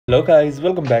Hello guys,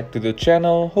 welcome back to the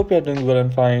channel. Hope you are doing well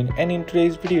and fine, and in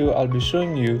today's video I'll be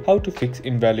showing you how to fix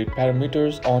invalid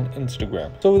parameters on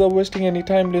Instagram. So without wasting any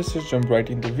time, let's just jump right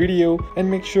into the video and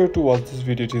make sure to watch this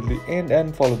video till the end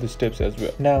and follow the steps as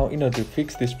well. Now in order to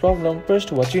fix this problem,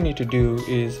 first what you need to do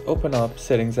is open up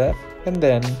Settings app and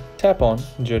then tap on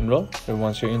General. And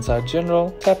once you're inside General,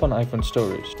 tap on iPhone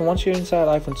storage. And once you're inside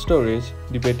iPhone storage,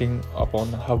 debating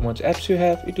upon how much apps you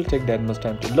have, it will take that much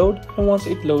time to load. And once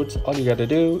it loads, all you gotta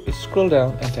do is scroll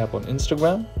down and tap on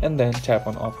Instagram and then tap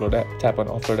on Offload app. Tap on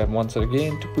Offload app once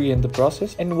again to preempt the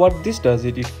process. And what this does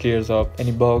is it clears up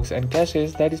any bugs and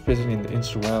caches that is present in the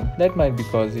Instagram that might be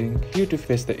causing you to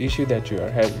face the issue that you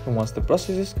are having. And once the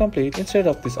process is complete, instead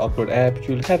of this Offload app,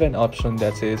 you'll have an option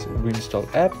that says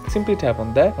Reinstall app. Simply tap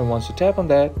on that, and once you tap on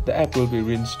that, the app will be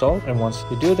reinstalled. And once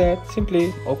you do that,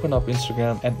 simply open up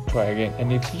Instagram and try again.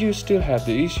 And if you still have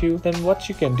the issue, then what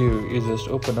you can do is just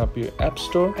open up your app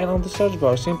store and on the search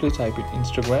bar simply type in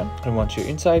Instagram. And once you're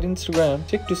inside Instagram,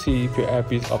 check to see if your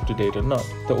app is up to date or not.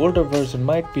 The older version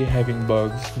might be having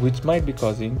bugs which might be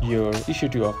causing your issue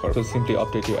to occur, so simply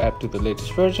update your app to the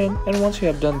latest version. And once you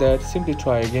have done that, simply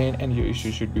try again and your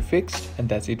issue should be fixed. And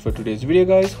that's it for today's video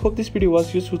guys. Hope this video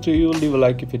was useful to you. Leave a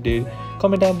like if it did.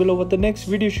 Comment down below what the next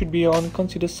video should be on.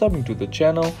 Consider subbing to the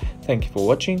channel. Thank you for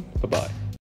watching. Bye bye.